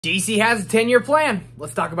DC has a 10-year plan.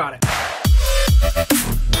 Let's talk about it.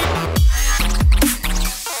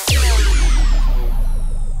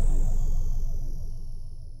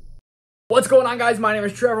 What's going on, guys? My name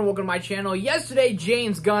is Trevor and welcome to my channel. Yesterday,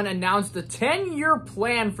 James Gunn announced the 10-year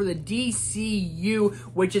plan for the DCU,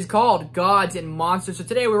 which is called Gods and Monsters. So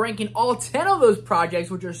today we're ranking all 10 of those projects,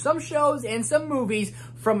 which are some shows and some movies,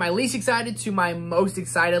 from my least excited to my most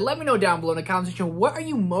excited. Let me know down below in the comment section, what are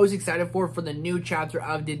you most excited for the new chapter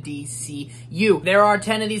of the DCU? There are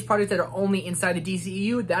 10 of these projects that are only inside the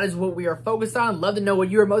DCU. That is what we are focused on. Love to know what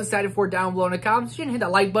you are most excited for down below in the comment section. Hit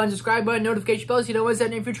that like button, subscribe button, notification bell so you don't miss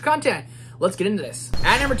any future content. Let's get into this.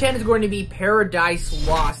 At number 10 is going to be Paradise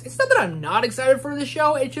Lost. It's not that I'm not excited for the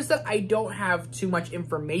show, it's just that I don't have too much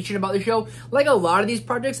information about the show. Like a lot of these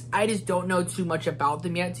projects, I just don't know too much about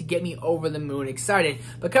them yet to get me over the moon excited.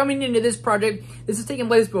 But coming into this project, this is taking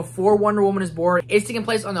place before Wonder Woman is born. It's taking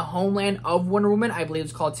place on the homeland of Wonder Woman. I believe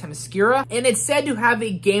it's called Themyscira. And it's said to have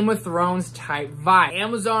a Game of Thrones type vibe.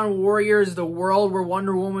 Amazon Warriors, the world where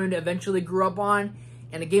Wonder Woman eventually grew up on,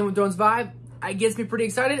 and a Game of Thrones vibe. It gets me pretty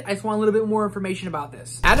excited. I just want a little bit more information about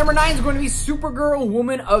this. At number 9 is going to be Supergirl,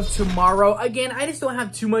 Woman of Tomorrow. Again, I just don't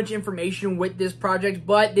have too much information with this project,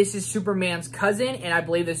 but this is Superman's cousin, and I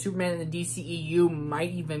believe that Superman in the DCEU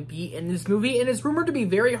might even be in this movie, and it's rumored to be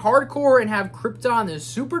very hardcore and have Krypton the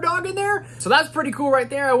Superdog in there. So that's pretty cool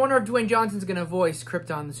right there. I wonder if Dwayne Johnson's gonna voice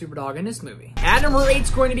Krypton the Superdog in this movie. At number 8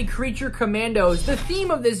 is going to be Creature Commandos. The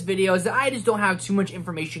theme of this video is that I just don't have too much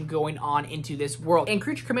information going on into this world. And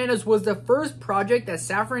Creature Commandos was the first project that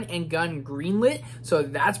Safran and Gunn greenlit, so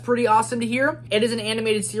that's pretty awesome to hear. It is an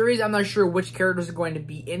animated series. I'm not sure which characters are going to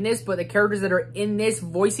be in this, but the characters that are in this,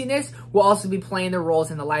 voicing this, will also be playing their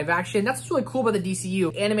roles in the live action. That's what's really cool about the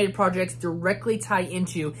DCU. Animated projects directly tie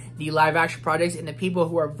into the live action projects, and the people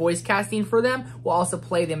who are voice casting for them will also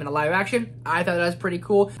play them in a live action. I thought that was pretty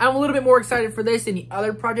cool. I'm a little bit more excited for this than the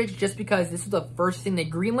other projects just because this was the first thing they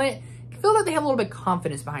greenlit. I feel like they have a little bit of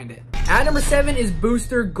confidence behind it. At number 7 is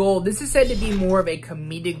Booster Gold. This is said to be more of a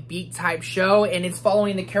comedic beat type show, and it's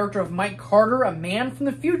following the character of Mike Carter, a man from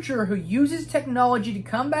the future who uses technology to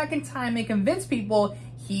come back in time and convince people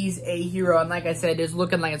he's a hero. And like I said, it's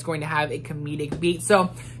looking like it's going to have a comedic beat.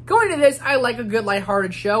 So going into this, I like a good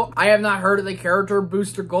lighthearted show. I have not heard of the character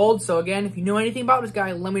Booster Gold, so again, if you know anything about this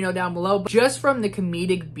guy, let me know down below. But just from the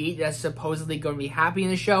comedic beat that's supposedly going to be happening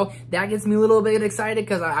in the show, that gets me a little bit excited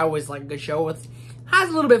because I always like a good show with has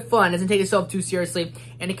a little bit of fun, doesn't take itself too seriously.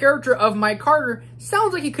 And the character of Mike Carter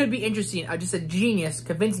sounds like he could be interesting. Just a genius,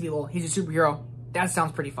 convincing people he's a superhero. That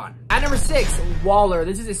sounds pretty fun. At number 6, Waller.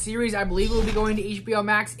 This is a series I believe will be going to HBO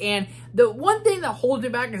Max, and the one thing that holds me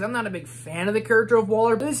back is I'm not a big fan of the character of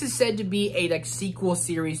Waller, but this is said to be a sequel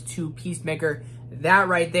series to Peacemaker. That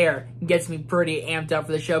right there gets me pretty amped up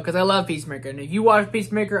for the show because I love Peacemaker. And if you watch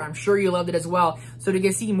Peacemaker, I'm sure you loved it as well. So to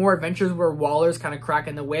get see more adventures where Waller's kind of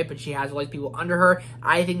cracking the whip and she has all these people under her,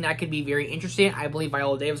 I think that could be very interesting. I believe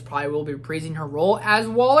Viola Davis probably will be reprising her role as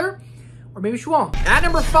Waller. Or maybe she won't. At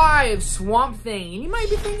number 5, Swamp Thing. And you might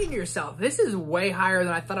be thinking to yourself, this is way higher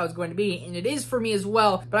than I thought I was going to be. And it is for me as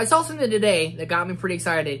well. But I saw something today that got me pretty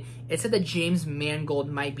excited. It said that James Mangold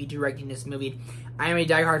might be directing this movie. I am a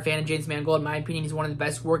diehard fan of James Mangold. In my opinion, he's one of the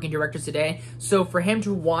best working directors today. So for him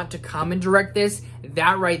to want to come and direct this,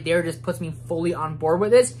 that right there just puts me fully on board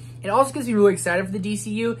with this. It also gets me really excited for the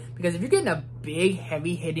DCU because if you're getting a big,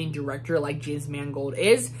 heavy-hitting director like James Mangold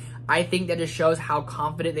is, I think that just shows how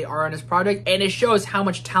confident they are on this project, and it shows how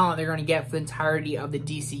much talent they're going to get for the entirety of the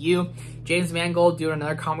DCU. James Mangold doing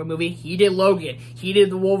another comic movie. He did Logan. He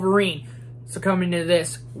did the Wolverine. So coming into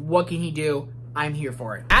this, what can he do? I'm here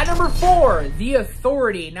for it. At number 4, The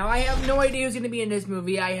Authority. Now, I have no idea who's going to be in this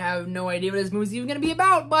movie. I have no idea what this movie's even going to be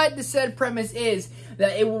about, but the said premise is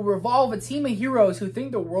that it will revolve a team of heroes who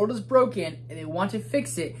think the world is broken and they want to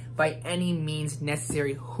fix it by any means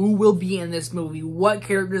necessary. Who will be in this movie? What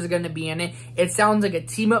characters are going to be in it? It sounds like a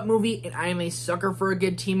team-up movie, and I am a sucker for a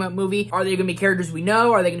good team-up movie. Are they going to be characters we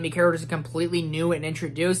know? Are they going to be characters completely new and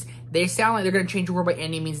introduced? They sound like they're going to change the world by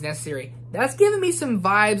any means necessary. That's giving me some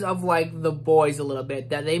vibes of like The Boys a little bit,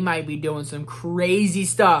 that they might be doing some crazy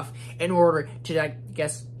stuff in order to, I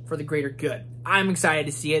guess, for the greater good. I'm excited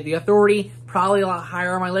to see it. The Authority, probably a lot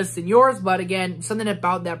higher on my list than yours, but again, something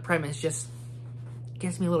about that premise just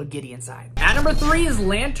gets me a little giddy inside. At number 3 is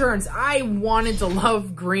Lanterns. I wanted to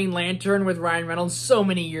love Green Lantern with Ryan Reynolds so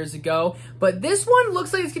many years ago, but this one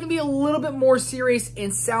looks like it's going to be a little bit more serious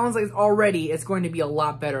and sounds like it's going to be a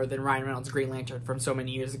lot better than Ryan Reynolds' Green Lantern from so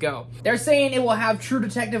many years ago. They're saying it will have True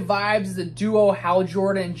Detective vibes as the duo Hal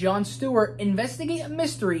Jordan and Jon Stewart investigate a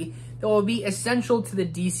mystery that will be essential to the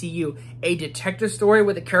DCU. A detective story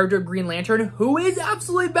with the character of Green Lantern, who is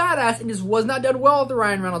absolutely badass and just was not done well with the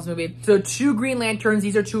Ryan Reynolds movie. So 2 Green Lanterns,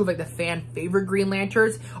 these are 2 of like the fan favorite Green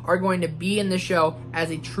Lanterns, are going to be in the show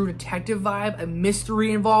as a true detective vibe, a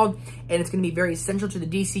mystery involved, and it's going to be very essential to the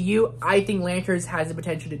DCU. I think Lanterns has the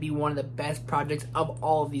potential to be one of the best projects of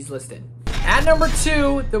all of these listed. At number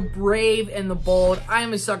 2, The Brave and the Bold. I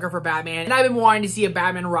am a sucker for Batman, and I've been wanting to see a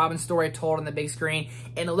Batman and Robin story told on the big screen,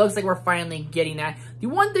 and it looks like we're finally getting that. The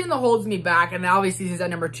one thing that holds me back, and obviously this is at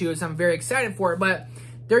number 2, so I'm very excited for it, but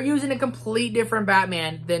they're using a complete different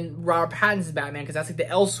Batman than Robert Pattinson's Batman, because that's like the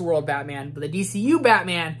Elseworld Batman, but the DCU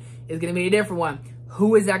Batman is going to be a different one.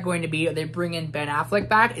 Who is that going to be? Are they bringing Ben Affleck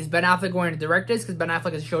back? Is Ben Affleck going to direct this? Because Ben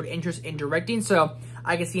Affleck has showed interest in directing, so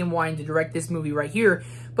I can see him wanting to direct this movie right here.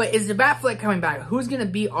 But is the Batfleck coming back? Who's going to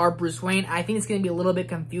be our Bruce Wayne? I think it's going to be a little bit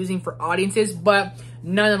confusing for audiences, but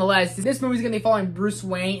nonetheless, this movie is going to be following Bruce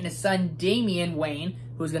Wayne and his son Damian Wayne,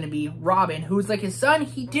 who's going to be Robin, who's like his son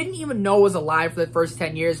he didn't even know was alive for the first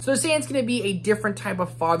 10 years. So they're saying it's going to be a different type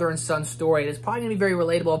of father and son story. It's probably going to be very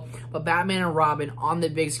relatable, but Batman and Robin on the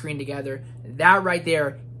big screen together, that right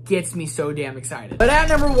there gets me so damn excited. But at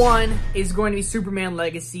number 1 is going to be Superman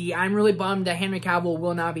Legacy. I'm really bummed that Henry Cavill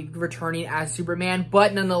will not be returning as Superman,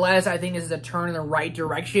 but nonetheless, I think this is a turn in the right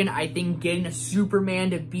direction. I think getting a Superman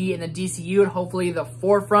to be in the DCU and hopefully the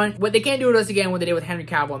forefront, but they can't do this again what they did with Henry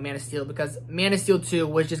Cavill and Man of Steel, because Man of Steel 2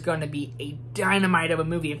 was just going to be a dynamite of a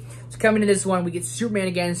movie. So coming to this one, we get Superman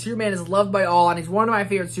again. Superman is loved by all, and he's one of my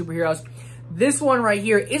favorite superheroes. This one right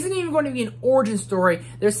here isn't even going to be an origin story.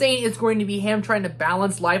 They're saying it's going to be him trying to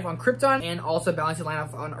balance life on Krypton and also balancing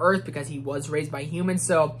life on Earth because he was raised by humans.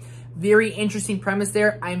 So very interesting premise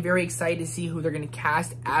there. I'm very excited to see who they're going to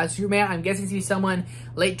cast as Superman. I'm guessing it's going to be someone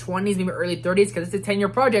late 20s, maybe early 30s, because it's a 10-year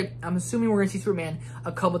project. I'm assuming we're going to see Superman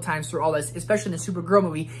a couple times through all this, especially in the Supergirl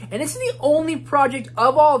movie. And this is the only project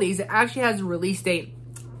of all these that actually has a release date.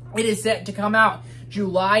 It is set to come out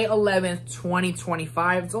July 11th,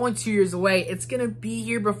 2025. It's only 2 years away. It's going to be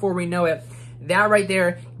here before we know it. That right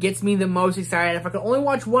there gets me the most excited. If I could only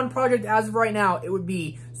watch one project as of right now, it would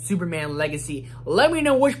be Superman Legacy. Let me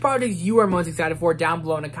know which projects you are most excited for down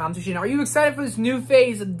below in the comment section. Are you excited for this new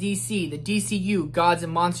phase of DC, the DCU, Gods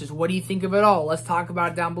and Monsters? What do you think of it all? Let's talk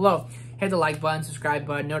about it down below. Hit the like button, subscribe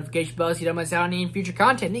button, notification bell so you don't miss out on any future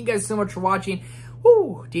content. Thank you guys so much for watching.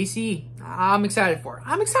 Woo, DC, I'm excited for it.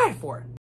 I'm excited for it.